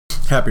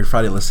Happy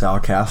Friday, LaSalle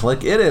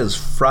Catholic. It is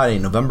Friday,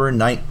 November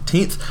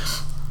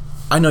 19th.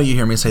 I know you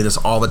hear me say this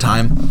all the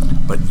time,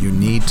 but you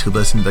need to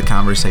listen to the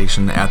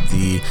conversation at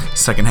the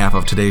second half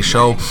of today's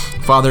show.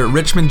 Father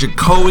Richmond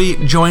Jacoby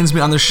joins me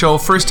on the show.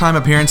 First time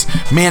appearance.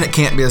 Man, it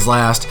can't be his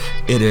last.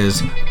 It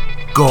is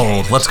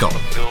gold. Let's go.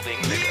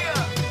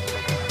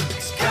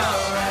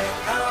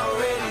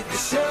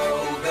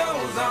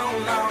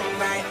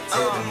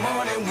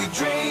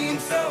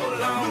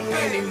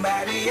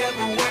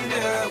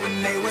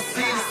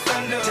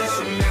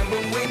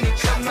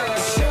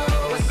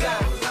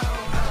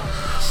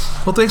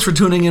 Well, thanks for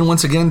tuning in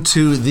once again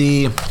to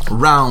the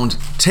Round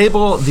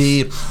Table,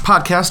 the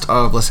podcast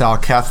of LaSalle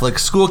Catholic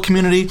School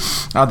Community.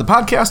 The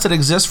podcast that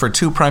exists for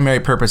two primary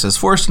purposes.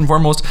 First and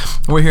foremost,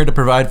 we're here to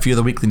provide for you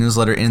the weekly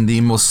newsletter in the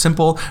most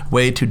simple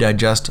way to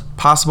digest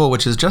possible,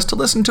 which is just to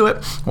listen to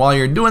it while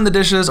you're doing the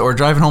dishes or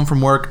driving home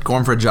from work,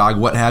 going for a jog,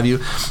 what have you.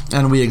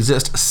 And we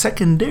exist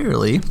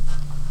secondarily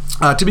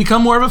to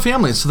become more of a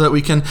family so that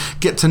we can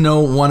get to know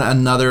one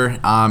another.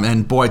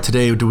 And boy,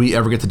 today, do we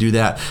ever get to do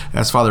that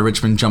as Father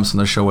Richmond jumps on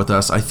the show with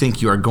us. I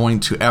think you are going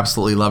to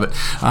absolutely love it.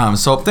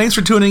 So thanks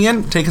for tuning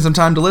in, taking some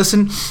time to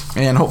listen,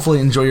 and hopefully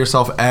enjoy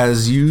yourself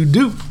as you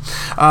do.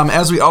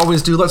 As we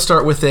always do, let's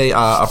start with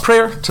a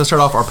prayer to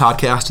start off our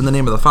podcast. In the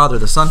name of the Father,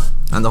 the Son,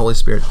 and the Holy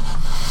Spirit.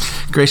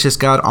 Gracious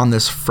God, on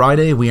this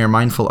Friday, we are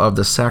mindful of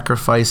the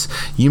sacrifice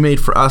you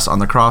made for us on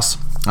the cross.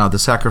 The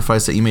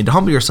sacrifice that you made to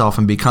humble yourself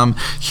and become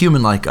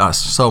human like us.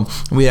 So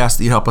we ask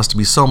that you help us to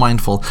be so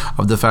mindful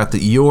of the fact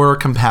that your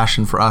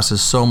compassion for us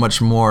is so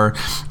much more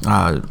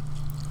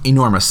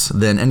enormous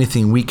than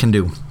anything we can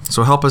do.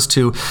 So help us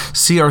to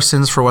see our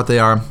sins for what they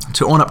are,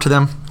 to own up to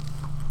them,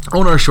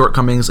 own our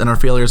shortcomings and our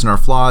failures and our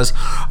flaws,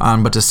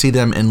 but to see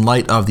them in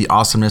light of the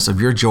awesomeness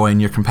of your joy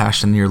and your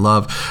compassion and your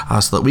love,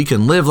 so that we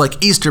can live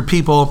like Easter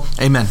people.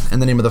 Amen. In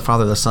the name of the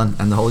Father, the Son,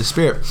 and the Holy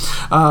Spirit.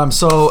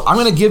 So I'm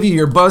going to give you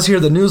your buzz here,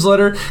 the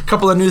newsletter, a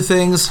couple of new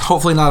things,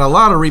 hopefully not a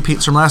lot of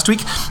repeats from last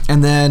week,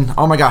 and then,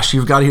 oh my gosh,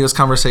 you've got to hear this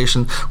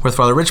conversation with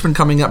Father Richmond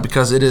coming up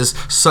because it is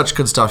such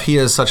good stuff. He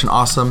is such an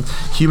awesome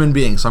human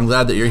being, so I'm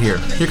glad that you're here.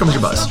 Here comes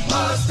your buzz.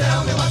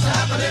 Tell me what's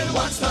happening.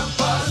 What's the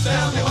buzz?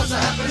 Tell me what's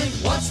happening.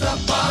 What's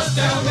the buzz?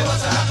 Tell me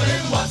what's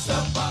happening. What's the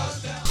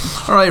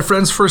buzz? All right,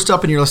 friends, first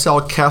up in your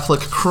LaSalle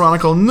Catholic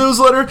Chronicle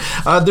newsletter,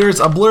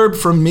 there's a blurb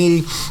from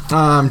me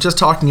just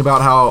talking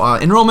about how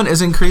enrollment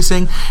is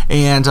increasing.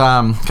 And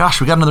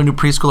gosh, we got another new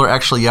preschooler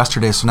actually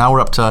yesterday. So now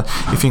we're up to,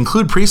 if you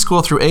include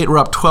preschool through 8, we're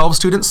up 12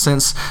 students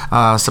since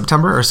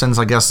September, or since,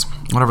 I guess,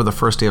 whatever the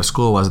first day of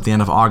school was at the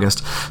end of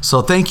August.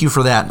 So thank you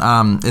for that.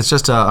 It's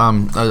just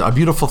a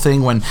beautiful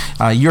thing when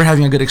you're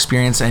having a good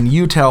experience and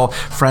you tell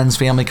friends,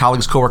 family,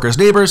 colleagues, coworkers,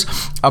 neighbors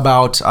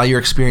about your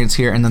experience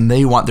here, and then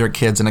they want their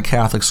kids in a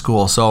Catholic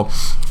school. So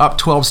up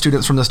 12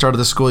 students from the start of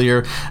the school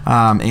year,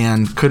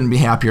 and couldn't be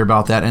happier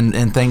about that.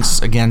 And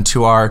thanks again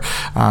to our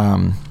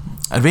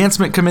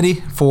advancement committee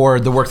for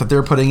the work that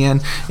they're putting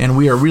in, and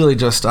we are really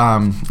just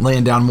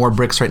laying down more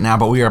bricks right now,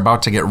 but we are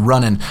about to get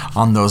running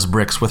on those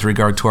bricks with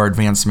regard to our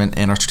advancement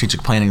and our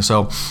strategic planning.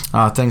 So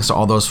thanks to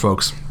all those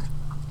folks.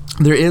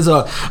 There is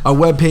a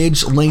web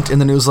page linked in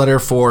the newsletter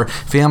for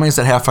families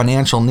that have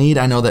financial need.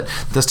 I know that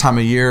this time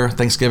of year,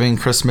 Thanksgiving,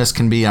 Christmas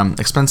can be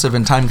expensive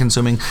and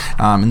time-consuming,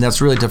 and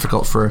that's really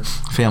difficult for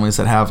families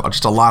that have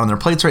just a lot on their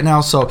plates right now.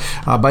 So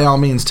by all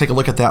means, take a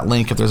look at that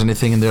link if there's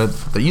anything in there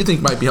that you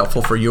think might be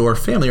helpful for your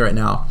family right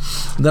now.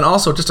 And then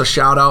also just a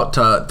shout-out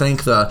to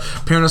thank the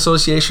Parent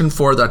Association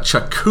for the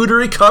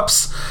charcuterie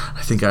cups.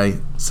 I think I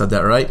said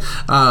that right.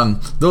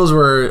 Those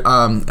were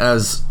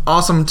as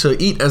awesome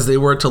to eat as they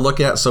were to look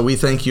at, so we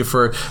thank you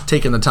for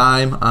taking the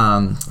time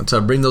to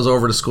bring those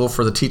over to school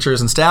for the teachers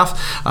and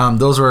staff.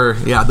 Those were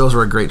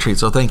a great treat,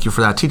 so thank you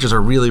for that. Teachers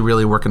are really,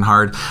 really working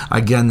hard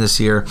again this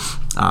year,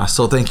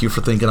 so thank you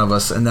for thinking of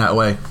us in that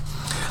way.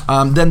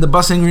 Then the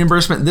busing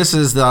reimbursement, this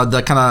is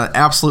the kind of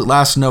absolute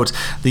last note.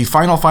 The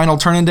final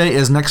turn-in day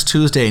is next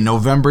Tuesday,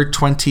 November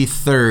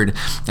 23rd.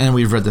 And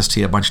we've read this to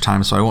you a bunch of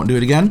times, so I won't do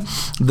it again.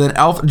 Then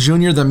Elf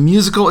Jr., the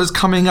musical, is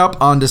coming up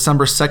on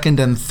December 2nd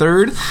and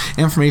 3rd.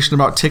 Information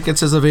about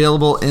tickets is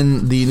available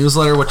in the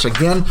newsletter, which,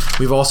 again,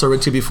 we've also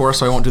read to before,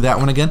 so I won't do that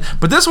one again.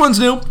 But this one's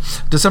new.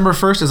 December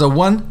 1st is a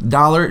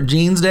 $1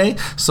 Jeans Day.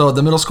 So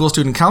the Middle School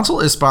Student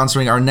Council is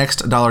sponsoring our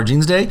next $1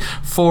 Jeans Day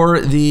for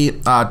the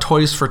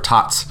Toys for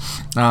Tots.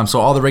 So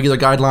all the regular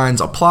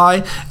guidelines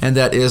apply, and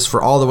that is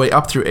for all the way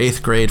up through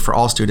 8th grade for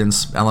all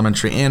students,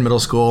 elementary and middle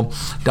school.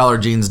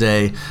 $1 Jeans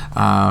Day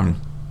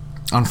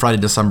on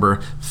Friday, December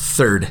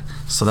 3rd.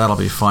 So that'll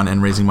be fun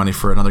and raising money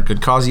for another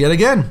good cause yet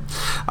again.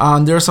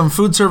 There are some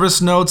food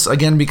service notes.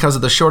 Again, because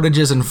of the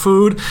shortages in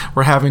food,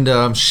 we're having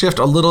to shift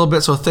a little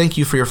bit, so thank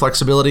you for your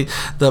flexibility.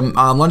 The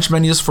lunch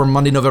menus for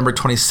Monday, November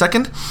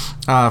 22nd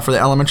for the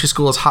elementary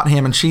school is hot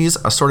ham and cheese,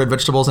 assorted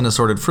vegetables, and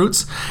assorted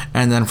fruits.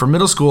 And then for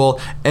middle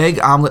school, egg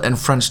omelet and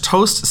French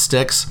toast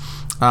sticks,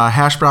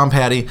 hash brown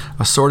patty,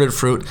 assorted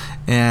fruit,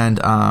 and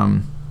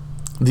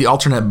the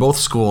alternate at both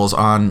schools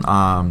on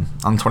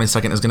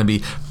 22nd is going to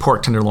be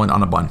pork tenderloin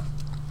on a bun.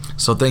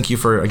 So thank you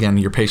for, again,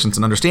 your patience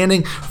and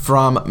understanding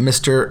from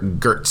Mr.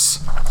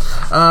 Gertz.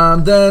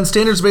 Then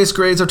standards-based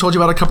grades I've told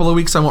you about a couple of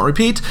weeks. I won't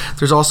repeat.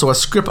 There's also a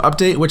script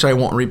update, which I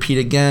won't repeat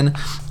again,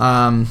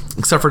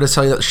 except for to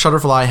tell you that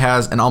Shutterfly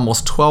has an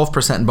almost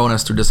 12%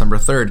 bonus through December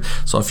 3rd.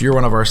 So if you're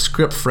one of our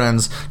script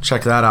friends,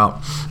 check that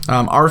out.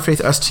 Our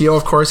Faith STO,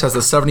 of course, has the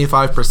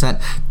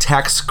 75%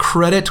 tax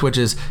credit, which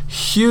is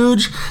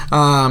huge.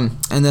 And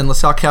then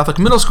LaSalle Catholic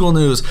Middle School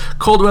news.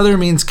 Cold weather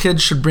means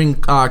kids should bring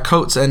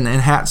coats and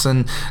hats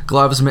and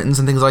gloves, mittens,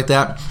 and things like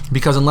that,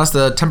 because unless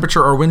the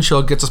temperature or wind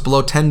chill gets us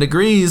below 10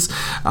 degrees,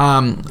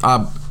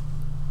 below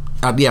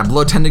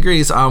 10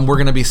 degrees, we're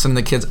going to be sending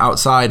the kids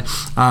outside,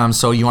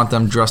 so you want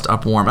them dressed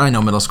up warm. And I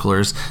know middle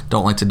schoolers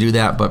don't like to do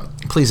that, but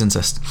please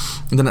insist.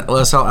 And then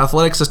LaSalle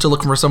Athletics is still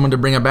looking for someone to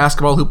bring a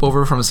basketball hoop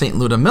over from St.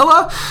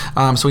 Ludmilla,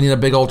 so we need a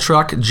big old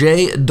truck.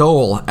 Jay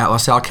Dole at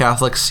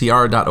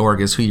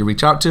LaSalleCatholicCR.org is who you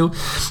reach out to.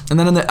 And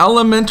then in the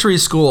elementary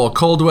school,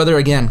 cold weather,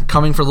 again,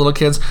 coming for little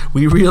kids.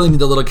 We really need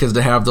the little kids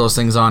to have those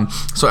things on.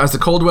 So as the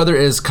cold weather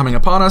is coming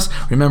upon us,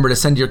 remember to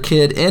send your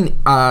kid in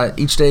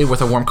each day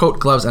with a warm coat,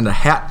 gloves, and a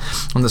hat.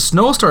 When the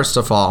snow starts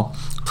to fall,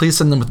 please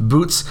send them with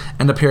boots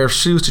and a pair of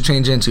shoes to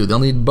change into. They'll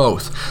need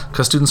both,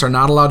 because students are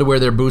not allowed to wear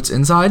their boots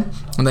inside,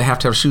 and they have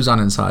to have shoes on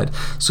inside.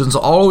 Students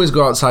will always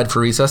go outside for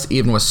recess,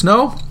 even with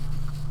snow,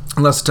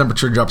 unless the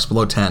temperature drops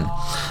below 10.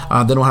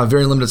 Then we'll have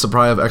very limited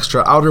supply of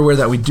extra outerwear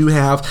that we do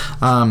have.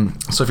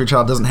 So if your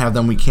child doesn't have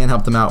them, we can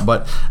help them out,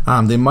 but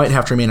they might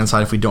have to remain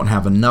inside if we don't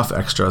have enough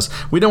extras.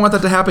 We don't want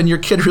that to happen. Your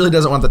kid really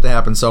doesn't want that to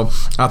happen. So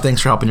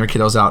thanks for helping your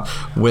kiddos out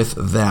with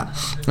that.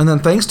 And then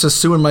thanks to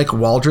Sue and Mike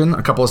Waldron,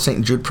 a couple of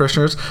St. Jude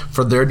parishioners,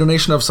 for their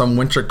donation of some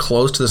winter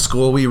clothes to the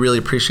school. We really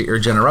appreciate your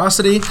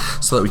generosity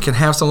so that we can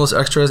have some of those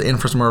extras, and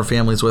for some of our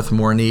families with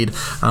more need,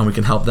 we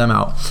can help them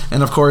out.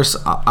 And of course,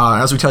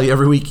 as we tell you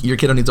every week, your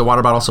kiddo needs a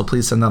water bottle, so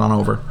please send that on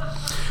over.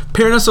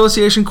 Parent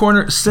Association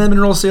Corner cinnamon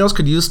roll sales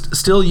could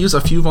still use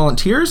a few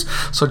volunteers,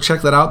 so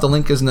check that out. The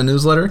link is in the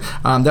newsletter.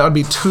 That would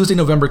be Tuesday,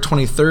 November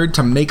 23rd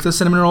to make the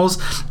cinnamon rolls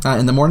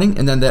in the morning,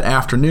 and then that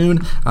afternoon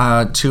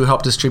to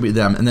help distribute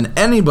them. And then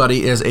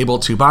anybody is able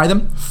to buy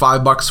them.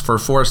 $5 for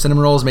 4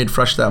 cinnamon rolls made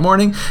fresh that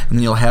morning, and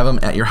then you'll have them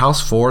at your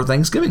house for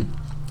Thanksgiving.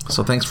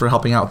 So thanks for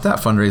helping out with that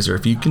fundraiser,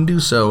 if you can do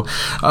so.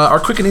 Our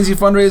quick and easy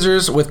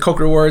fundraisers with Coke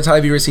Rewards,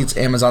 Hy-Vee receipts,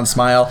 Amazon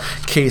Smile,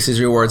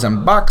 Casey's Rewards,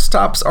 and Box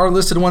Tops are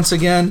listed once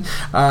again.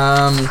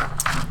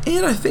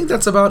 And I think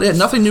that's about it.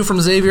 Nothing new from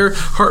Xavier.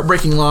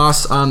 Heartbreaking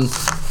loss.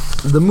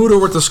 The mood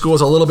over at the school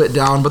is a little bit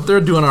down, but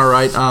they're doing all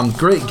right.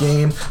 Great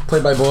game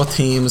played by both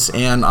teams,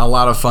 and a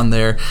lot of fun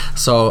there.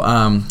 So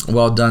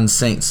well done,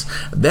 Saints.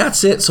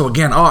 That's it. So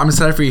again, I'm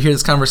excited for you to hear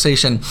this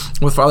conversation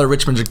with Father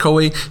Richmond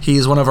Jacoby.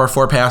 He's one of our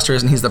 4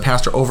 pastors, and he's the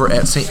pastor over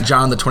at St.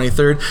 John the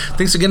 23rd.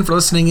 Thanks again for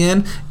listening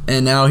in.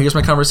 And now here's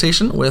my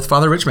conversation with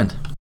Father Richmond.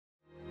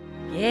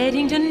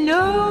 Getting to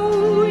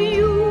know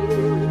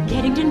you,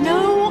 getting to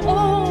know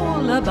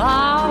all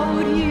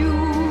about you,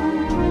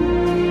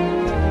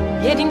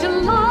 getting to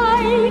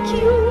like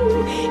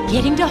you,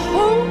 getting to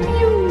hope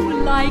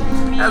you like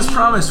me. As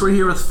promised, we're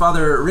here with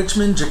Father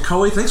Richmond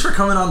Jacoby. Thanks for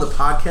coming on the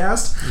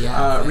podcast.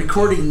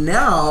 Recording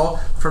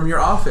now from your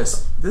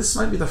office. This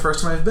might be the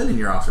first time I've been in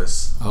your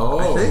office.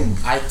 Oh,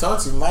 I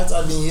thought you might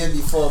have been here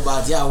before,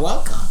 but yeah,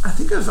 welcome. I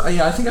think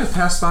I've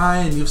passed by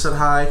and you've said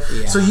hi.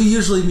 Yeah. So you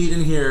usually meet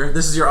in here.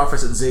 This is your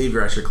office at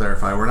Xavier, I should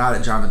clarify. We're not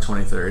at John the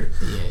 23rd.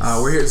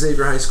 Yes. We're here at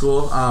Xavier High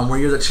School. Where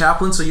you're the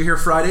chaplain, so you're here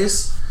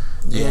Fridays.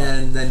 Yeah.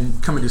 And then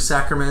come and do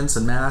sacraments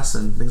and mass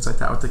and things like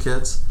that with the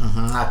kids.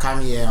 Mm-hmm. I come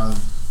here on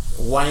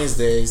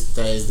Wednesdays,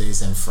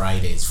 Thursdays, and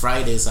Fridays.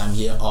 Fridays I'm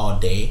here all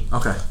day.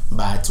 Okay.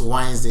 But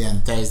Wednesday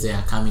and Thursday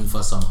I come in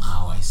for some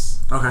hours.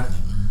 Okay.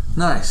 Mm-hmm.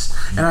 Nice.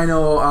 Mm-hmm. And I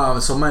know,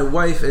 so my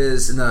wife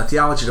is in the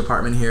theology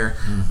department here.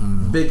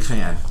 Mm-hmm. Big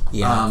fan.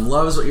 Yeah.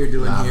 Loves what you're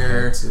doing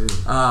here. Too.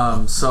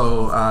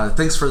 So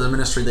thanks for the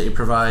ministry that you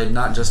provide,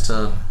 not just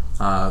to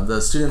the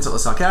students at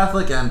LaSalle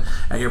Catholic and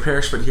at your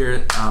parish, but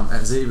here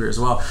at Xavier as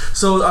well.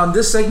 So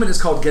this segment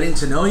is called Getting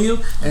to Know You,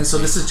 and so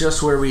this is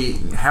just where we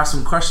have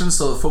some questions.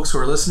 So the folks who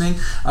are listening,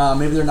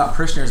 maybe they're not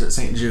parishioners at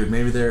St. Jude,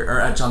 maybe they're or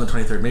at John the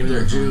 23rd, maybe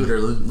they're at Jude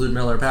or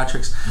Ludmilla or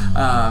Patrick's.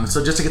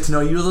 So just to get to know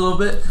you a little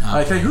bit,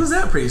 like, hey, who's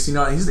that priest? You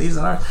know, he's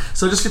an art.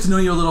 So just get to know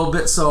you a little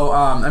bit. So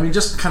I mean,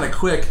 just kind of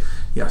quick.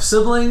 You have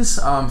siblings,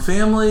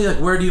 family. Like,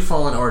 where do you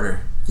fall in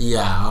order?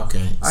 Yeah,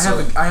 okay. I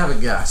have a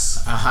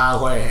guess.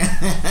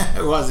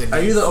 Where? What's it?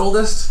 Are you the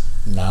oldest?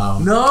 No.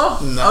 No?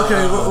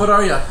 Okay, what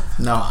are you?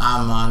 No,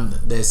 I'm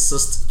the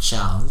sixth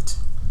child.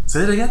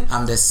 Say it again?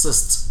 I'm the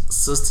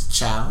sixth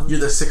child. You're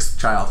the 6th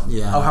child?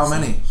 Yeah. Oh, how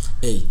many?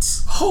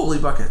 8. Holy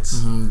buckets.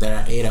 Mm-hmm. There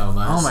are 8 of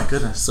us. Oh my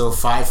goodness. So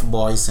 5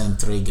 boys and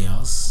 3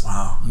 girls.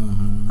 Wow.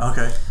 Mm-hmm.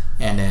 Okay.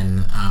 And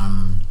then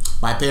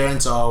my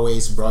parents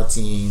always brought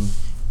in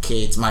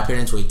kids. My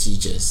parents were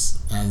teachers,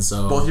 and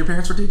so both your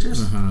parents were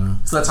teachers.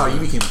 Mm-hmm. So that's how you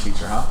became a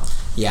teacher, huh?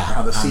 Yeah.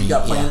 How the seed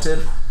got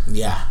planted.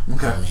 Yeah.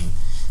 Okay.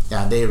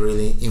 They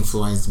really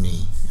influenced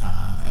me.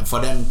 For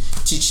them,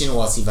 teaching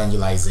was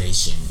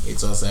evangelization.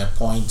 It was a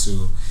point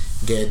to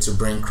get to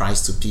bring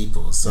Christ to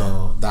people.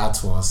 So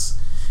that was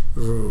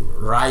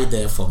right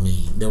there for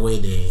me. The way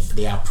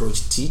they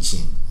approach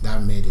teaching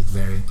that made it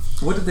very.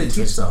 What did they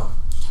teach though?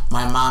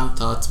 My mom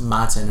taught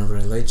math and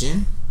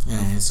religion,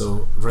 and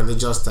so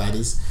religious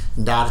studies.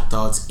 Dad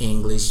taught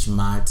English,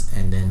 math,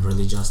 and then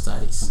religious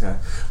studies. Okay,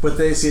 but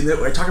they see that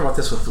I talk about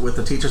this with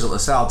the teachers at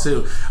LaSalle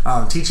too.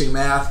 Teaching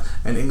math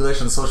and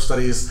English and social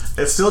studies,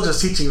 it's still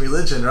just teaching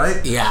religion,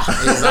 right? Yeah,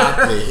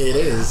 exactly. It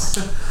is.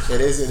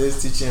 It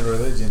is teaching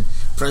religion,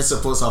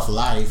 principles of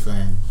life,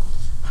 and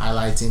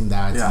highlighting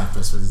that in the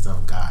perspective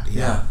of God.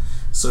 Yeah.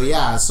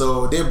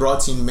 So they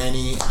brought in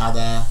many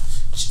other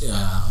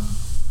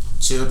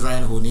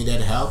children who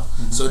needed help.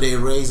 So they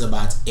raised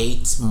about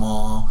 8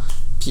 more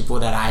people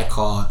that I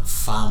called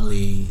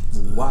family.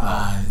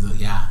 Wow.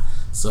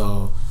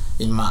 So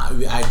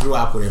I grew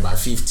up with about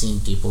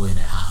 15 people in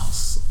the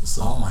house.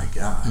 So, oh my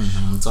gosh.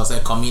 It was a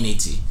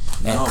community,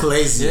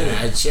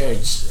 ecclesia, a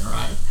church,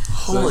 right?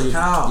 Holy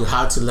cow. You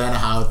have to learn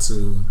how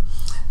to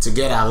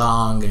get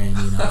along and,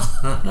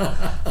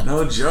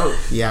 no joke.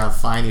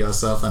 Find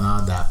yourself and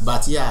all that.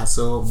 But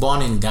so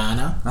born in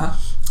Ghana. Huh?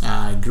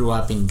 I grew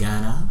up in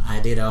Ghana. I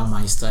did all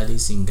my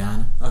studies in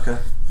Ghana. Okay.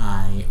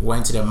 I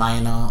went to the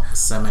minor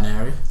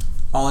seminary.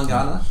 All in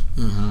Ghana?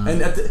 Mm-hmm.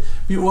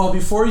 And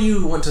before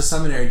you went to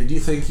seminary, did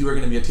you think you were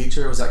going to be a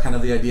teacher? Was that kind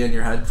of the idea in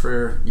your head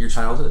for your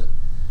childhood?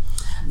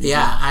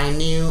 Yeah, I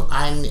knew.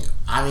 I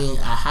mean,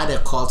 I had a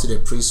call to the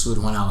priesthood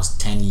when I was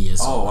 10 years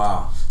old. Oh,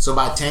 wow. So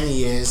by 10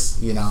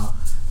 years,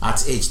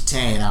 at age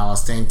 10, I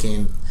was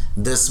thinking,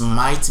 this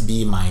might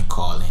be my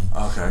calling.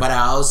 Okay. But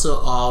I also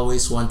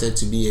always wanted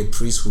to be a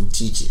priest who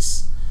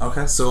teaches.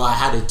 Okay. So I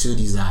had the 2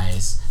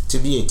 desires, to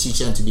be a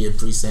teacher and to be a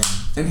priest.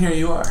 And here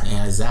you are.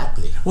 Yeah,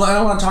 exactly. Well,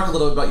 I want to talk a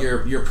little bit about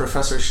your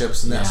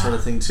professorships and that sort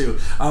of thing too.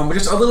 But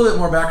just a little bit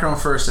more background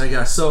first, I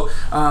guess. So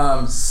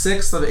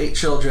 6 of 8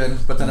 children,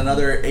 but then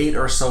another 8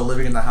 or so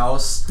living in the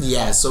house.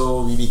 Yeah,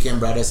 so we became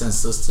brothers and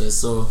sisters.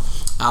 So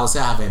I would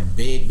say I have a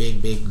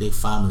big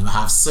family. I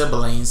have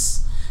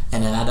siblings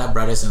and then other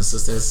brothers and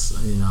sisters,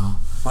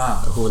 wow,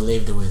 who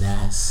lived with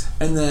us.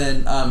 And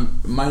then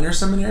minor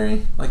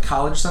seminary, like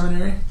college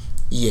seminary?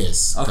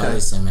 Yes,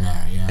 college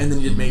seminary, yeah. And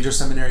then you did major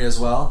seminary as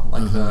well?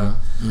 Like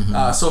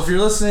so if you're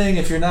listening,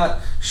 if you're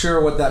not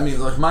sure what that means,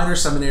 like minor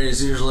seminary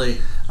is usually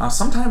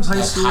sometimes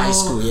high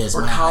school, yes,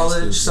 or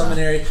college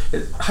seminary.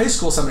 High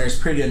school seminary is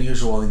pretty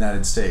unusual in the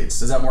United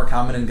States. Is that more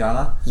common in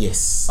Ghana?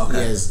 Yes.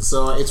 Okay. Yes.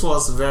 So it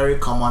was very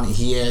common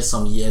here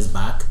some years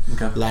back.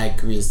 Okay.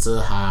 Like we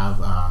still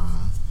have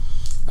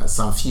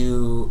some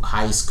few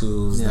high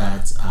schools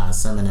that are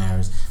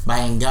seminaries, but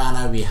in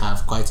Ghana we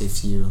have quite a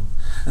few.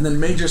 And then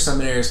major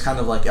seminary is kind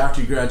of like after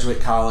you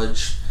graduate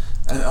college,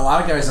 and a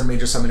lot of guys in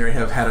major seminary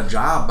have had a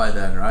job by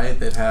then, right?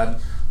 They've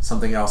had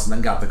something else and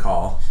then got the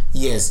call.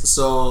 Yes,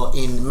 so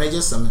in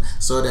major seminary,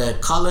 so the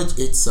college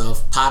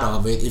itself, part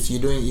of it, if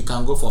you're doing, you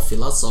can go for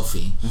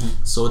philosophy.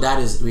 So that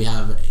is, we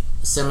have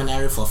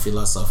seminary for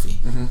philosophy,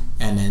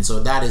 and then so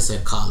that is a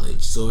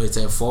college. So it's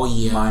a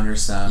 4-year minor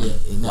sem.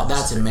 Yeah,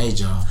 that's a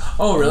major.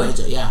 Oh, really?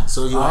 Major, yeah.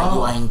 So you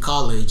are in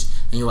college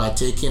and you are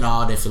taking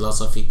all the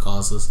philosophy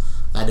courses,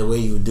 like the way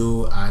you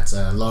do at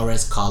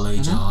Loras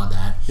College and all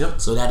that.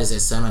 Yep. So that is a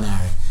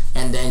seminary,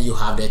 and then you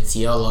have the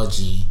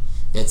theology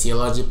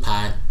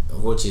part,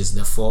 which is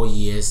the 4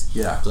 years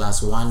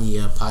plus 1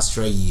 year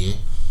pastoral year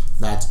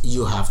that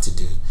you have to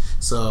do.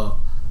 So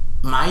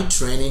my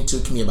training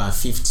took me about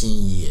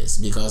 15 years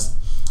because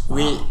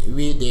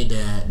we did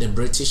the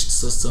British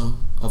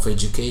system of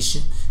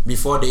education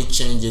before they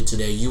changed it to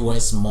the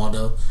US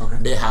model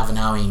they have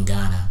now in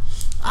Ghana.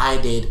 I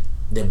did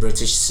the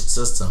British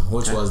system,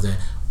 which was the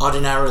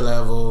ordinary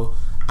level,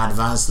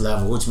 advanced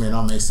level, which may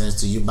not make sense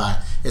to you, but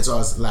it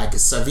was like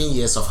 7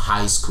 years of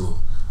high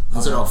school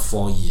instead of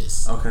 4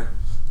 years.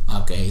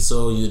 Okay,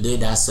 so you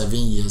did that 7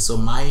 years. So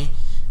my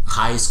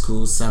high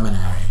school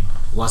seminary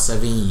was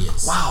 7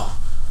 years. Wow.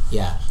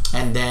 Yeah,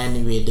 and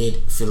then we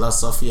did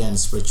philosophy and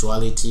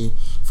spirituality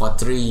for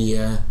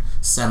 3-year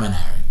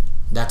seminary.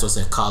 That was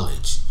a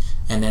college,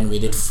 and then we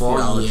did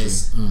 4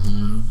 years.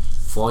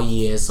 4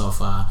 years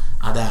of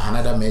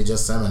another major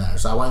seminary.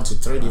 So I went to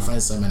 3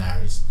 different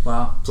seminaries.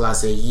 Wow.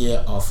 Plus a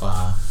year of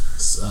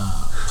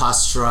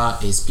pastoral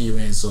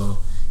experience. So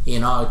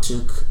it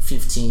took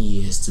 15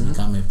 years to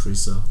become a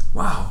priest. So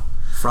wow.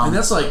 And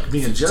that's like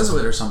being a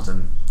Jesuit or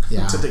something.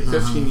 Yeah. To take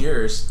 15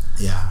 years.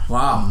 Yeah.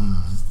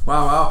 Wow.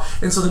 Wow.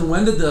 And so then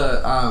when did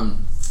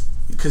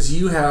because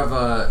you have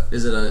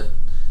is it a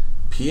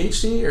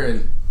PhD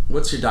or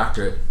what's your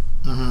doctorate?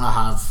 I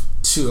have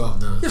 2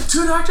 of those. You have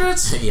 2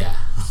 doctorates? Yeah.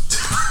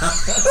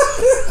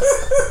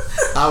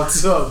 I have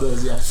 2 of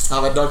those, yeah.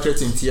 I have a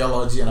doctorate in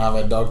theology and I have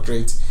a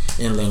doctorate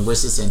in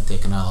linguistics and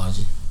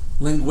technology.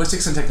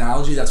 Linguistics and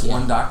technology, that's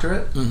 1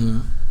 doctorate?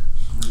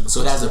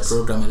 So that's a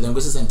program in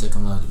linguistics and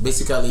technology.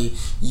 Basically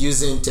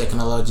using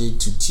technology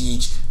to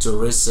teach, to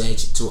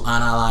research, to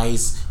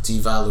analyze, to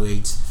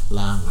evaluate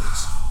language.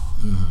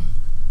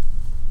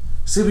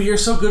 See, but you're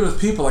so good with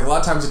people. Like a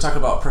lot of times we talk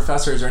about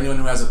professors or anyone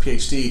who has a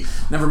PhD,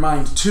 never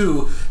mind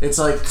 2, it's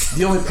like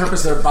the only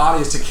purpose of their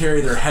body is to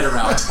carry their head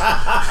around.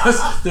 Because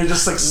they're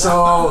just like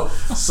so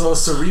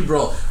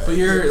cerebral. But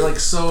you're like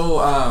so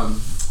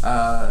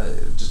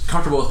just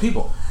comfortable with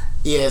people.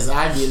 Yes,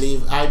 I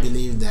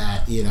believe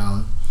that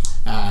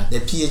the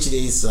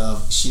PhD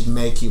itself should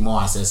make you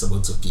more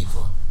accessible to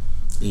people.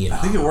 I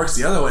think it works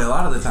the other way a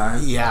lot of the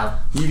time. Yeah,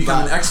 you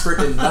become an expert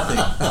in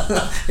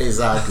nothing.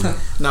 Exactly.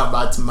 No,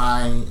 but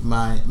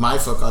my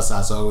focus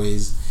has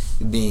always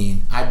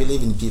been, I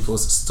believe in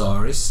people's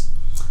stories.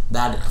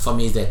 That for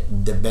me is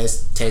the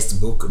best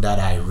textbook that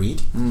I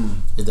read.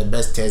 It's the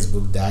best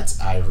textbook that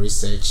I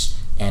research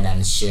and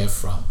then share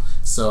from.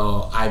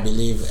 So I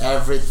believe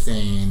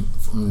everything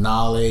from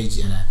knowledge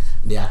in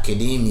the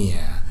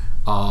academia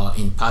or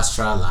in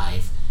pastoral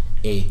life,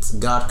 it's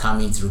God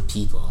coming through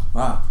people.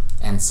 Wow.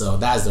 And so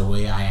that's the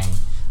way I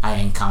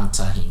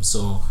encounter him.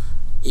 So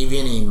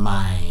even in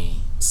my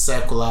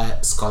secular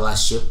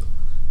scholarship,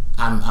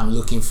 I'm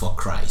looking for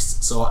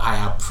Christ. So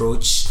I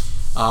approach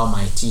all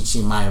my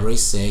teaching, my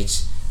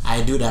research,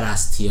 I do that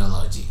as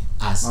theology,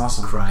 as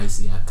awesome.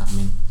 Christ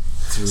coming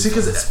through. See,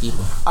 because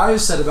people. I've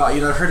said about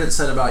you, I've heard it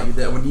said about you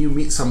that when you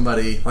meet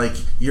somebody, like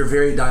you're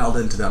very dialed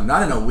into them,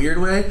 not in a weird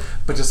way,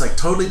 but just like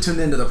totally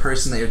tuned into the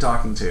person that you're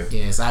talking to.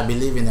 Yes, I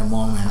believe in the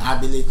moment. I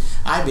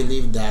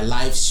believe that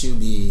life should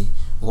be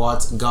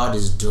what God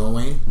is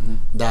doing,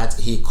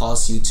 that He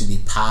calls you to be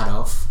part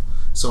of.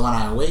 So when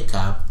I wake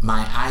up,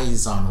 my eye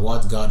is on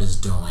what God is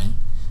doing,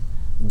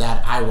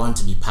 that I want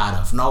to be part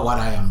of, not what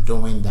I am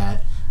doing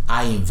that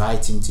I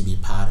invite Him to be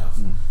part of.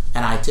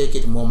 And I take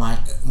it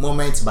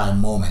moment by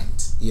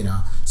moment,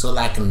 So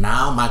like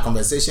now, my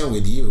conversation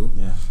with you,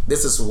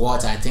 this is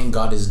what I think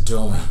God is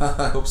doing.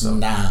 I hope so.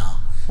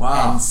 Now.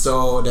 Wow. And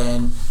so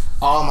then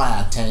all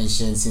my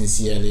attention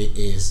sincerely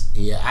is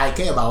here. I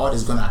care about what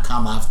is going to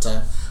come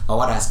after or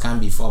what has come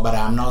before, but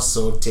I'm not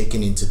so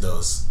taken into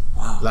those.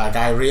 Wow. Like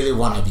I really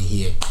want to be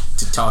here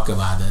to talk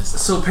about this.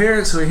 So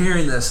parents who are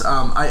hearing this,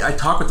 I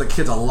talk with the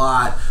kids a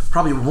lot,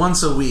 probably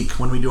once a week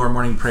when we do our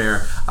morning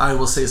prayer. I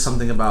will say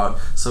something about,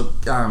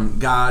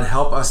 God,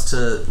 help us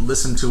to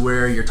listen to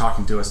where you're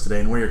talking to us today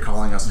and where you're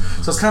calling us.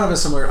 So it's kind of a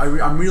similar,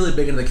 I'm really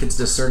big into the kids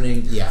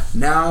discerning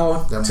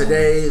now,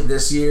 today,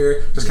 this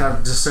year, just kind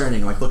of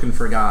discerning, like looking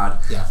for God.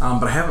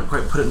 But I haven't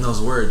quite put it in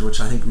those words, which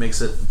I think makes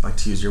it, like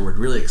to use your word,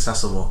 really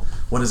accessible.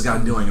 What is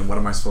God doing and what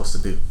am I supposed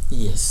to do?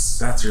 Yes.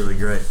 That's really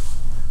great.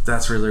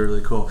 That's really,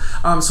 really cool.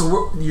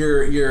 So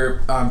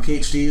your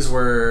PhDs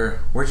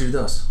where'd you do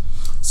those?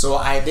 So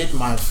I did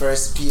my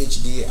first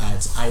PhD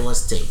at Iowa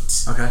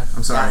State. Okay,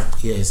 I'm sorry.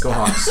 Yes. Go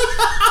Hawks.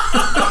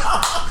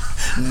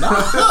 No.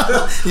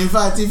 In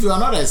fact, if you are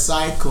not a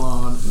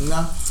cyclone,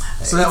 no.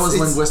 So that was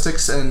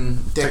linguistics and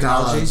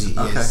technology?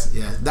 Yes,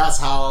 yes. That's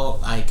how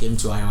I came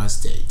to Iowa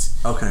State.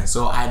 Okay.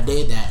 So I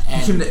did that.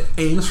 And you came to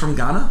Ames from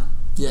Ghana?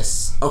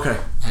 Yes. Okay.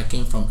 I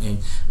came from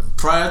Ames.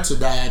 Prior to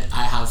that,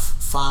 I have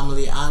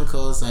family,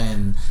 uncles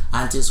and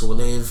aunties who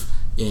live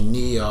in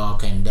New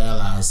York and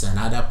Dallas and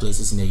other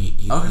places in the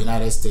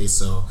United States.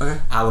 So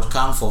I would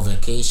come for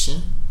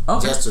vacation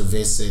just to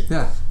visit.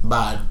 Yeah.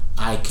 But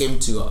I came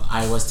to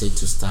Iowa State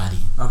to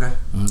study. Okay.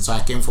 So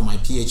I came for my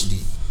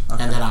PhD.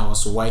 Okay. And then I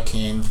was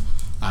working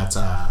at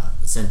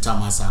St.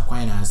 Thomas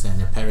Aquinas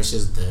and the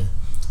parishes there.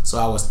 So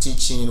I was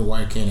teaching,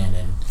 working, and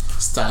then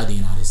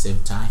studying at the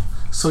same time.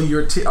 So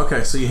you're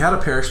so you had a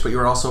parish, but you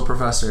were also a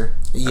professor.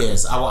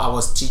 Yes, I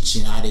was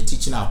teaching. I had a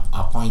teaching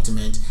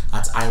appointment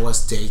at Iowa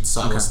State,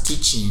 so I was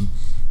teaching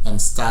and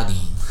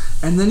studying.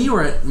 And then you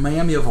were at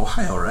Miami of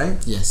Ohio, right?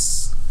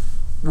 Yes.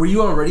 Were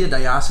you already a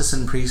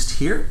diocesan priest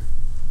here?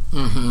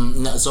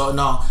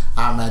 No,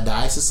 I'm a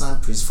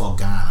diocesan priest for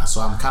Ghana,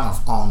 so I'm kind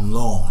of on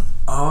loan.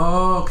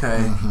 Oh,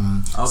 okay.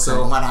 Okay.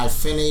 So when I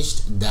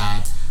finished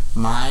that,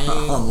 when I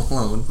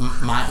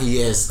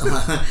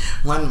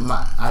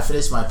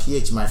finished my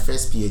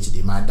first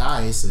PhD, my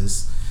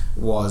diocese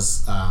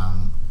was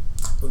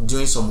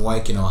doing some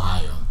work in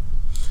Ohio,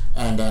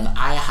 and then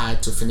I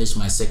had to finish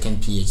my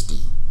second PhD.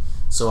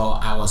 So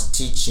I was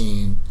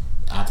teaching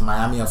at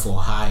Miami of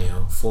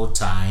Ohio full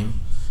time,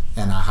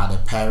 and I had a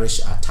parish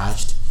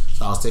attached,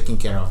 so I was taking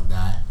care of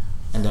that,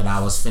 and then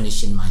I was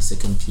finishing my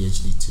second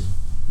PhD too.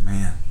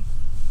 Man.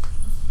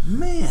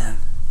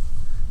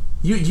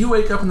 You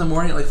wake up in the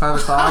morning at like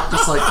 5 o'clock,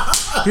 just like,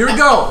 here we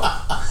go.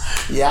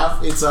 Yeah,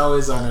 it's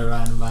always on a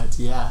run, but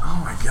yeah. Oh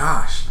my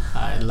gosh.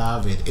 I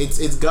love it.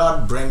 It's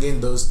God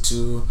bringing those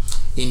two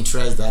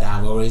interests that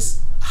I've always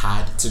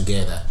had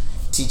together,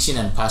 teaching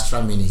and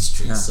pastoral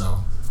ministry. Yeah.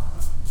 So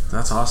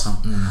that's awesome.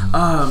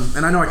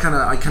 And I know I kind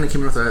of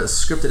came in with a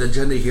scripted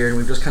agenda here, and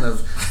we've just kind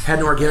of had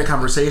an organic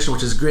conversation,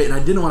 which is great. And I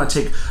didn't want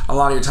to take a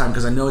lot of your time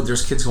because I know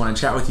there's kids who want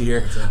to chat with you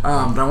here.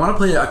 But I want to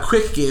play a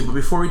quick game. But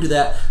before we do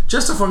that,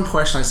 just a fun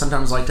question I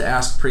sometimes like to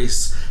ask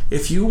priests: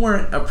 if you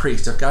weren't a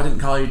priest, if God didn't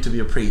call you to be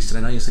a priest, and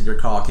I know you said your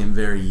call came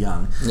very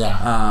young,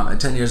 at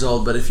 10 years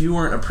old, but if you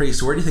weren't a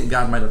priest, where do you think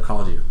God might have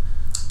called you?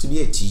 To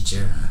be a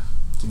teacher.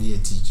 Yeah.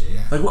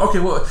 Like, okay,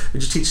 well,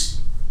 would you teach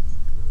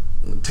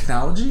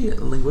technology,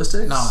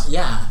 linguistics? No,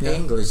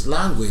 English,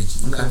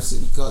 language. Okay.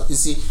 Because you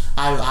see,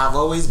 I've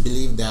always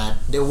believed that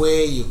the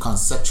way you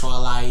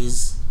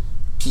conceptualize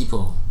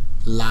people,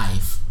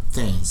 life,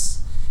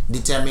 things,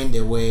 determine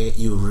the way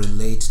you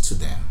relate to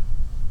them.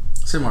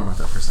 Say more about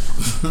that for a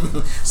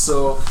second.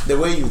 So the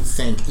way you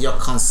think, your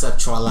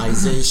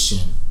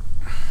conceptualization.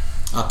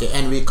 Okay,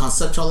 and we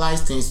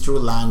conceptualize things through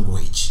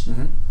language.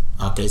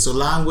 Okay, so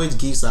language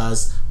gives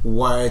us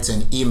words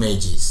and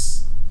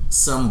images,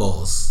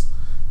 symbols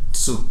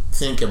to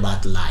think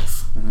about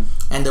life.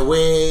 And the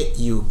way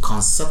you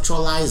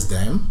conceptualize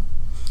them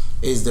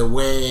is the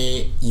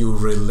way you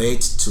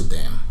relate to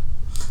them.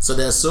 So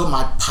there's so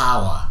much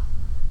power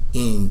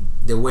in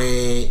the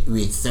way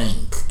we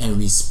think and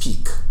we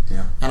speak.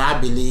 Yeah. And I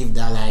believe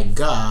that, like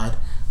God,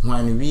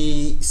 when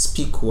we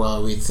speak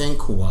well, we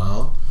think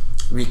well,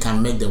 we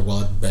can make the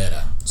world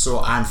better. So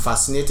I'm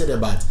fascinated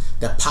about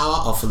the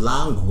power of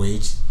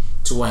language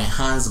to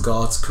enhance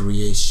God's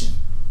creation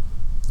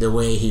the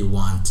way He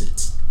wants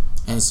it.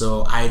 And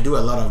so I do a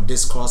lot of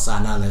discourse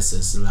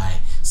analysis,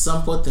 like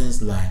simple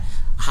things like,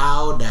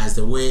 how does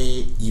the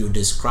way you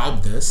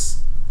describe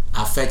this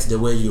affect the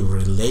way you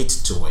relate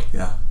to it?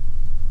 Yeah.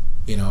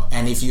 You know,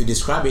 and if you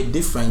describe it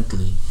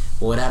differently,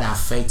 will that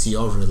affect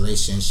your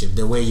relationship,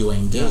 the way you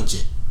engage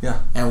it?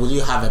 Yeah. And will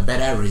you have a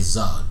better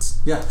result?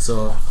 Yeah.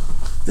 So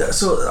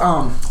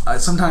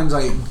sometimes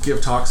I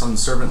give talks on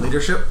servant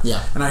leadership.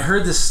 Yeah. And I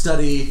heard this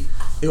study,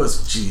 it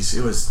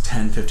was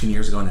 10, 15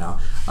 years ago now.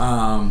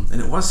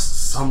 And it was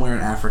somewhere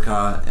in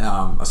Africa,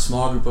 a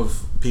small group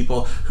of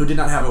people who did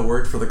not have a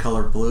word for the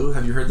color blue.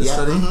 Have you heard this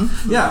study?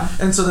 Yeah.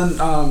 And so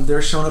then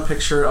they're shown a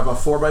picture of a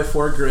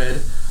 4x4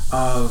 grid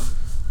of,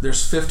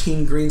 there's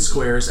 15 green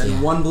squares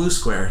and one blue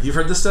square. You've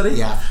heard this study?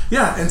 Yeah.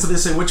 Yeah, and so they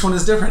say which one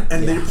is different,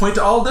 and they point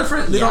to all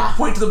different. They don't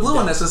point to the blue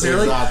one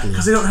necessarily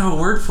because they don't have a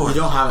word for it.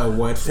 You don't have a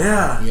word for it.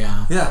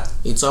 Yeah.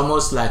 It's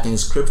almost like in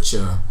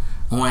scripture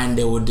when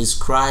they would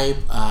describe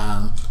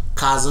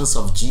cousins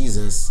of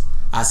Jesus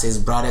as his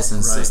brothers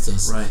and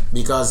sisters. Right.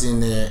 Because in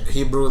the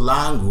Hebrew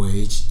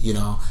language, you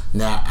know,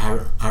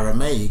 the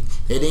Aramaic,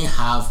 they didn't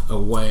have a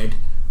word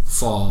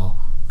for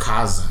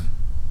cousin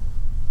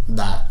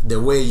that the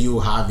way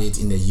you have it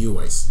in the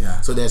US.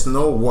 Yeah. So there's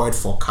no word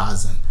for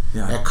cousin.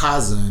 Yeah. A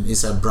cousin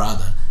is a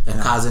brother. A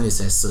cousin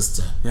is a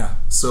sister. Yeah.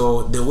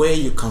 So the way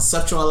you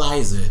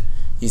conceptualize it,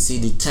 you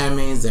see,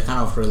 determines the kind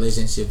of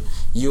relationship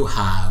you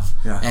have.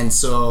 Yeah. And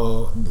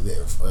so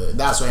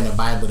that's why in the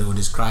Bible they will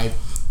describe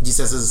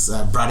Jesus'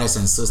 brothers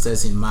and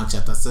sisters in Mark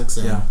chapter 6.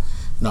 And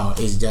no,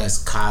 it's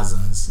just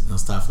cousins and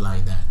stuff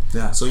like that.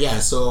 Yeah.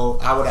 So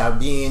I would have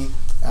been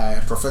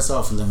a professor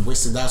of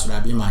linguistics. That would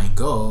have been my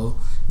goal,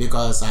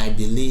 because I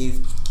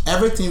believe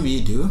everything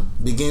we do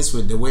begins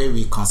with the way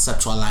we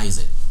conceptualize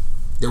it,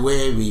 the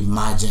way we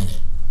imagine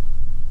it,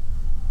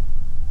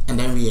 and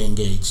then we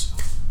engage.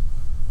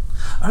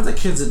 I heard the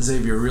kids at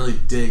Xavier really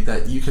dig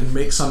that you can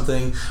make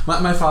something.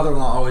 My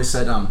father-in-law always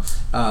said,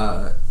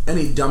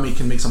 any dummy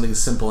can make something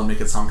simple and make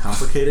it sound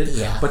complicated.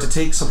 Yeah. But to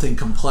take something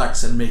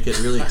complex and make it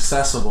really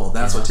accessible,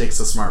 that's what takes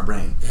a smart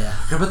brain. Yeah.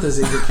 I bet the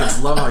Xavier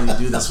kids love how you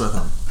do this with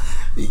them.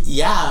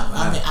 Yeah,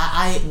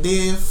 I mean,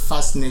 they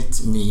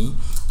fascinate me.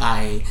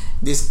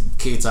 These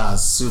kids are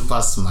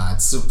super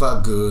smart,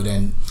 super good,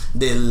 and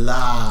they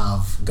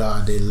love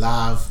God. They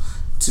love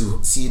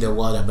to see the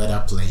world a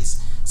better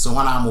place. So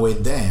when I'm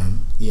with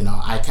them, you know,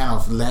 I kind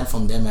of learn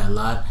from them a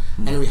lot,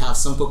 and we have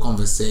simple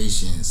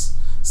conversations.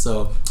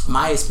 So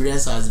my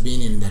experience has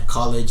been in the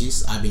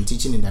colleges. I've been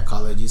teaching in the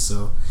colleges.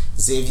 So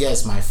Xavier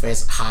is my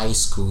first high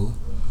school,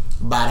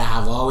 but I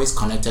have always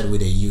connected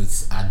with the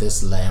youth at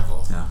this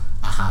level. Yeah.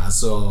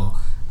 So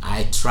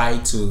I try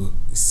to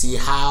see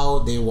how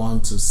they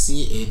want to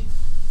see it,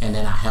 and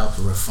then I help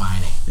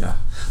refine it. Yeah.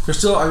 They're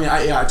still, I mean,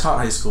 I taught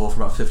high school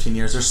for about 15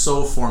 years. They're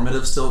so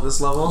formative still at this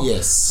level.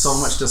 Yes. So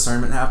much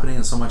discernment happening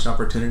and so much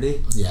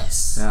opportunity.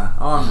 Yes. Yeah.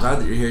 Oh, I'm glad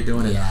that you're here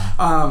doing it.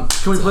 Yeah.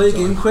 Can we play a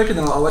game quick and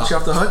then I'll let you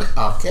off the hook?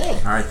 Okay.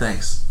 All right,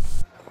 thanks.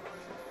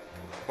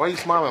 Why are you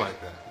smiling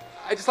like that?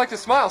 I just like to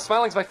smile.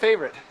 Smiling's my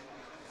favorite.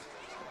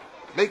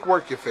 Make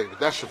work your favorite.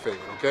 That's your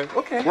favorite, okay?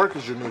 Okay. Work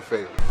is your new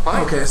favorite.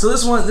 Fine. Okay, so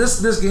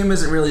this game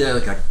isn't really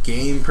like a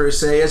game per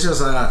se. It's just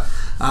a,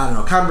 I don't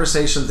know,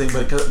 conversation thing,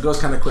 but it goes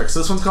kind of quick. So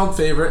this one's called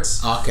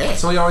Favorites. Okay.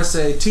 So we always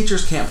say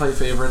teachers can't play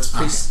favorites,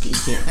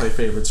 priests can't play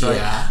favorites, right?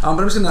 Yeah. But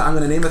I'm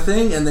gonna name a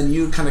thing, and then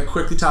you kind of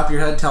quickly top of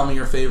your head tell me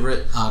your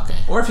favorite. Okay.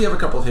 Or if you have a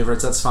couple of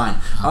favorites, that's fine.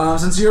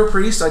 Since you're a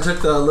priest, I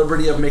took the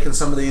liberty of making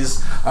some of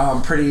these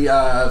pretty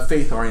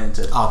faith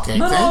oriented. Okay.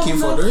 Thank you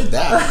for doing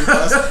that,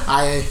 because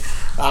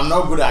I'm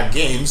not good at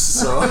games,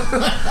 so.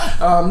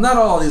 Not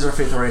all of these are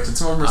faith oriented.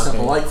 Some of them are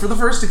simple. Like for the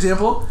first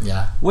example,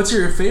 what's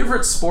your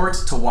favorite sport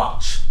to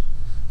watch?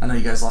 I know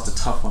you guys lost a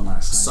tough one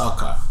last night.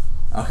 Soccer.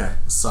 Okay.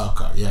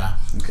 Soccer, yeah.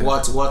 Okay.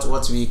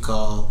 What we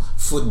call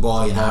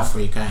football in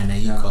Africa, and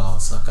then you call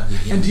soccer here.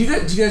 Yeah. And do you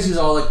guys use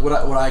all like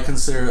what I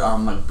consider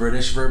like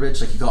British verbiage?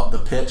 Like you call it the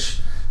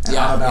pitch and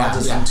out of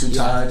bounds and two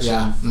touch.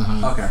 Yeah.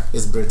 Mm-hmm. Okay.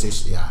 It's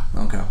British, yeah.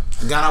 Okay.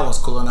 Ghana was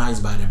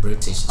colonized by the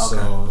British,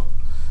 so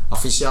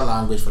official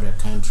language for the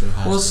country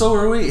has well, so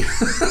are we.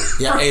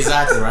 Yeah,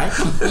 exactly, right?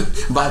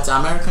 But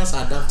Americans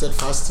adapted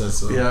faster,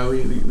 so. Yeah,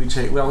 we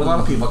changed. Well, a lot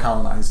of people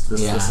colonized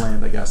this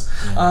land, I guess.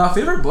 Yeah.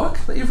 Favorite book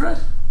that you've read?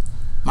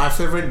 My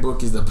favorite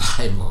book is the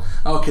Bible.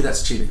 Okay,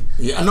 that's cheating.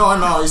 Yeah,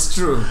 no, it's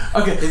true.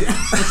 Okay.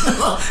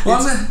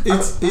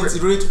 It's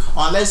rich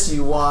unless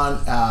you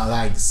want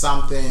like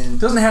something. It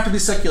doesn't have to be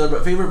secular,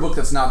 but favorite book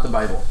that's not the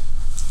Bible.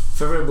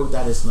 Favorite book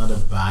that is not the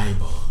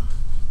Bible.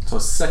 So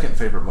second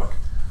favorite book.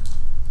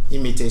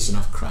 Imitation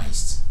of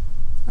Christ.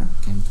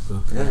 Can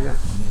go Yeah.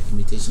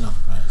 Imitation of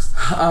Christ.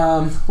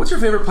 What's your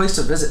favorite place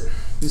to visit?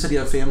 You said you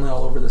have family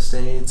all over the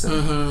States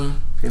and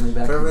family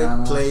back in Favorite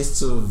Ghana. place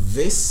to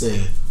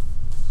visit.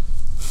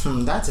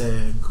 That's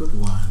a good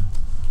one.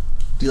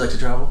 Do you like to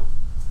travel?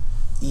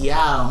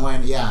 Yeah,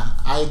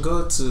 I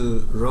go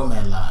to Rome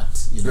a lot.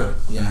 You know, Good.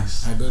 yeah,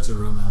 Nice. I go to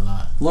Rome a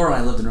lot. Laura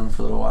and I lived in Rome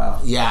for a little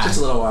while. Yeah, just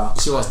a little while.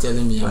 She was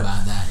telling me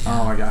about that.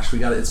 Yeah. Oh my gosh, we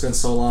got it. It's been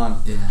so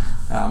long. Yeah.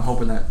 I'm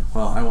hoping that.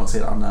 Well, I won't say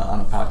it on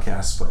a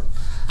podcast, but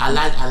I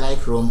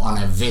like Rome on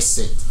a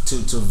visit to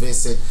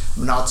visit,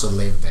 not to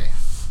live there.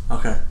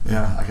 okay.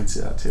 Yeah, I can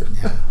see that too.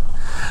 Yeah.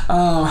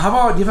 How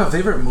about, do you have a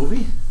favorite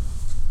movie?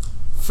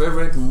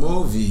 Favorite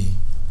movie?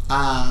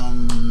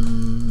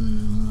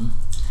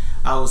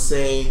 I would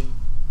say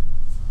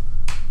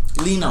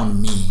Lean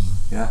on Me.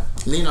 Yeah.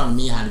 Lean on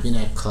Me had been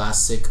a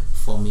classic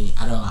for me.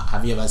 I don't know.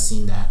 Have you ever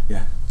seen that?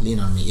 Yeah. Lean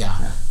on Me.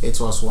 Yeah. It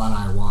was one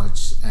I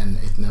watched and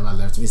it never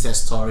left me. It's a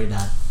story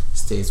that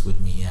stays with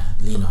me. Yeah.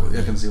 Lean on Me.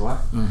 I can see why.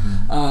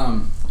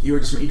 You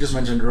just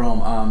mentioned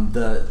Rome.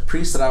 The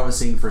priest that I was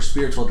seeing for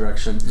spiritual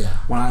direction. Yeah.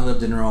 When I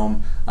lived in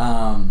Rome,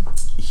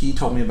 he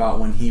told me about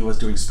when he was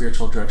doing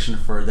spiritual direction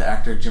for the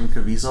actor Jim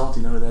Caviezel. Do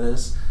you know who that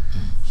is?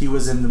 He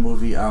was in the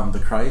movie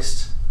The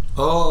Christ.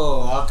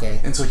 Oh,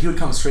 okay. And so he would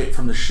come straight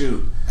from the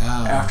shoot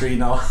after, you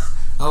know.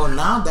 Oh,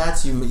 now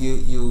that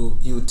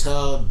you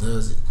tell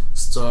the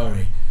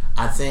story,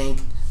 I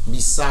think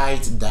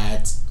besides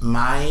that,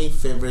 my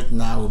favorite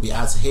now will be,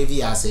 as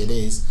heavy as it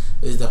is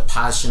the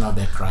Passion of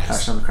the Christ.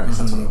 Passion of the Christ,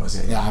 that's what it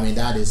was. Yeah, I mean,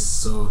 that is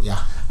so,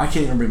 yeah. I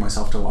can't even bring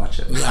myself to watch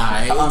it.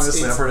 Yeah,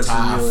 honestly, I've heard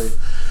tough. it's really.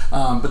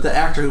 But the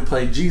actor who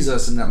played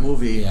Jesus in that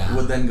movie Yeah.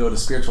 would then go to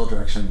spiritual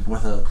direction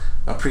with a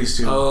priest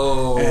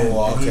who. And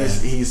Okay.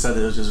 he said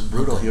it was just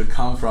brutal. He would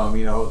come from,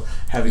 you know,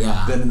 having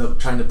been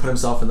trying to put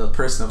himself in the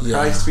person of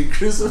Christ, be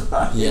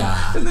crucified.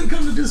 Yeah. And then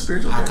come to do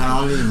spiritual I direction.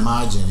 can only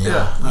imagine.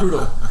 Yeah,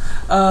 brutal.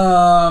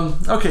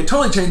 Okay,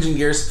 totally changing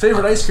gears.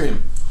 Favorite ice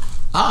cream?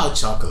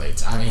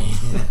 Chocolate. I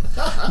mean,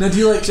 Now, do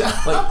you like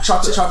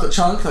chocolate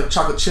chunk, like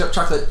chocolate chip,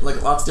 chocolate,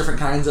 like lots of different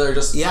kinds that are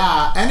just...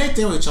 yeah,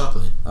 anything with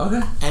chocolate.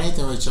 Okay.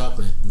 Anything with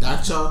chocolate.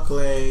 Dark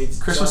chocolate.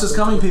 Christmas is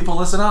chocolate. coming, people.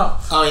 Listen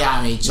up. Oh yeah,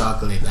 I mean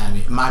chocolate. I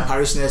mean, my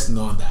parishioners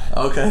know that.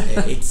 Okay.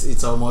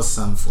 It's almost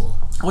sinful.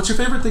 What's your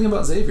favorite thing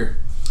about Xavier?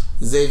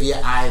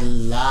 Xavier, I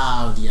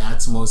love the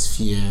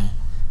atmosphere,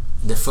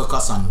 the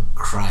focus on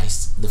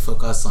Christ, the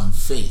focus on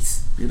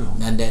faith. Beautiful.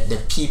 And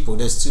the people,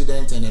 the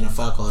students, and then the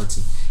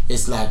faculty.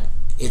 It's like,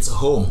 it's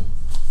home.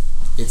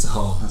 It's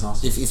home. That's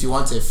awesome. If you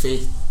want a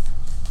faith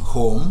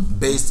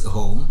based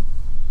home,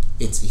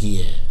 it's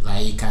here.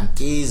 Like, you can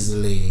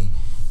easily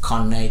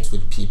connect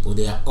with people.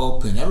 They are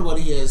open.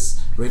 Everybody here is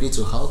ready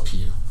to help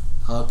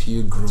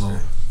you grow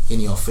in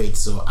your faith.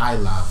 So I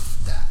love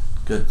that.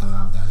 Good. I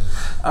love that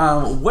a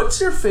lot.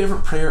 What's your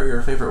favorite prayer or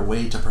your favorite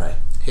way to pray?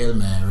 Hail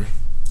Mary.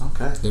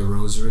 Okay. The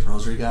rosary.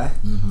 Rosary guy?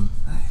 Mm-hmm.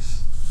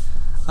 Nice.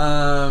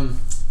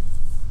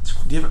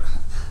 Do you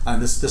have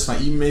this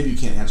might, maybe you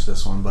can't answer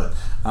this one, but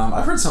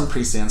I've heard some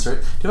priests answer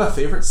it. Do you have a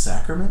favorite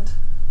sacrament?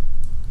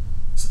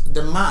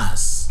 The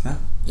Mass. Yeah.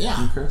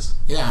 Yeah. You, Chris?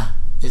 Yeah.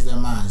 It's the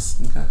Mass.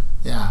 Okay.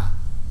 Yeah.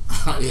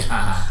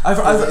 Yeah.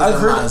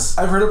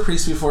 I've heard a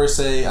priest before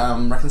say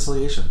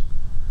reconciliation.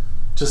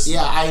 Just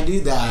Yeah, I do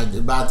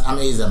that, but I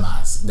mean, it's the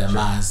Mass. The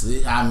Mass.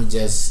 I'm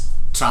just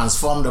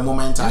transformed the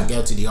moment I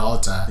get to the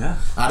altar. Yeah.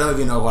 I don't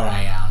even know where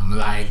I am.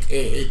 Like,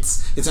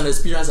 it's an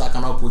experience I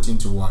cannot put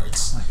into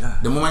words. Oh my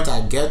God. The moment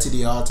I get to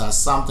the altar,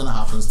 something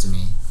happens to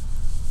me.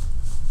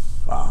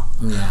 Wow.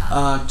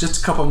 Yeah.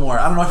 Just a couple more.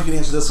 I don't know if you can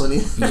answer this one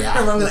either. Yeah.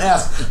 I'm going to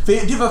ask. Do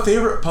you have a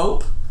favorite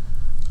pope?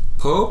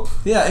 Pope?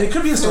 Yeah, and it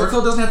could be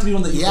historical. It doesn't have to be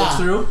one that you look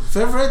through.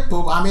 Favorite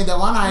Pope? I mean, the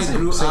one I Is it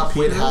grew Saint up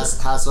with Peter?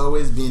 has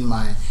always been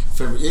my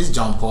favorite. It's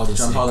John Paul II.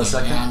 John Paul II?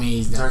 I mean,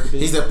 he's Turkey?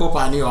 he's the Pope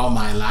I knew all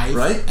my life.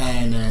 Right.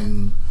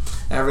 And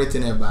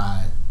everything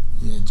about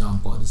John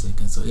Paul II.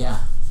 So yeah.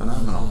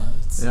 Phenomenal.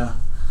 Yeah.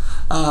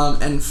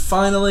 And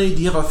finally,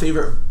 do you have a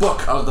favorite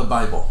book of the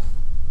Bible?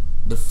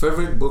 The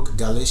favorite book,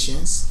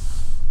 Galatians.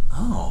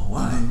 Oh,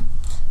 why?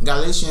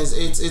 Galatians,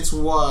 it's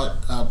what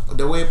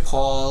the way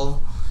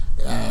Paul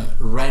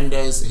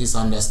renders his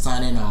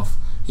understanding of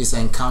his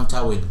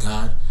encounter with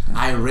God.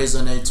 I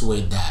resonate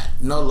with that.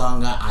 No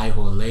longer I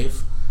who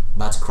live,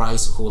 but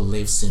Christ who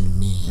lives in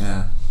me.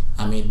 Yeah.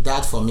 I mean,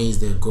 that for me is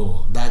the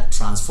goal, that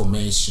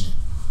transformation.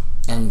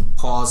 And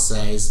Paul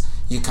says,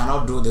 you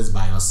cannot do this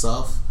by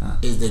yourself.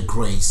 It's the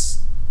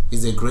grace.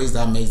 It's the grace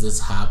that makes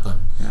this happen.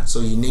 Yeah. So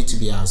you need to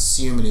be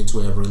assumed into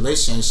a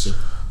relationship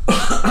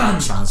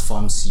that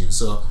transforms you.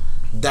 So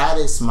that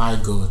is my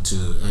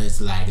go-to.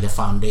 It's like the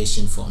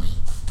foundation for me.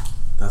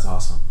 That's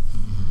awesome.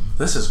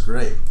 This is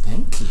great.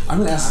 Thank you. I'm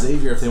going to ask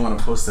Xavier if they want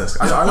to post this.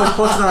 I always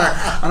post it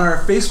on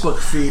our Facebook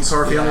feed so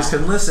our families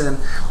can listen.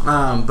 But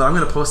I'm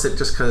going to post it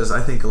just because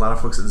I think a lot of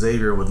folks at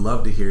Xavier would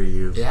love to hear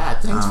you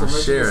thanks for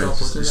making share. this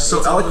opportunity.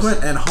 So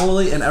eloquent and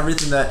holy and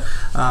everything that,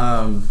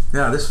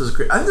 this was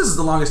great. I think this is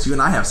the longest you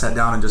and I have sat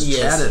down and just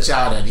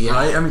chatted. Yeah.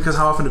 Right? I mean, because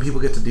how often do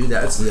people get to do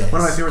that? It's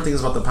one of my favorite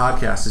things about the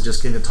podcast is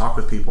just getting to talk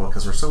with people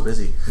because we're so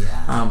busy.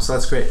 Yeah. So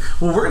that's great.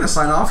 Well, we're going to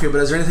sign off here, but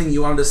is there anything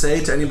you wanted to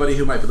say to anybody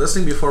who might be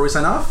listening before we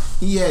sign off?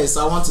 Yes,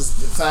 I want to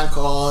thank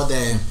all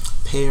the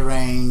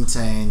parents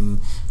and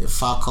the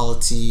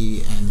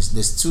faculty and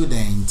the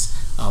students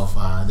of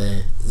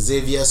the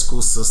Xavier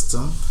School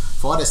System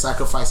for the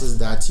sacrifices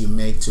that you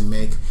make to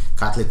make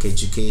Catholic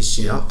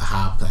education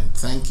happen.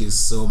 Thank you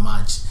so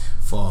much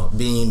for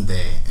being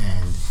there,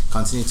 and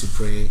continue to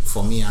pray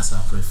for me as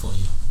I pray for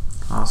you.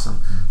 Awesome.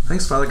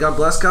 Thanks, Father. God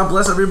bless. God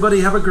bless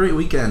everybody. Have a great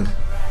weekend.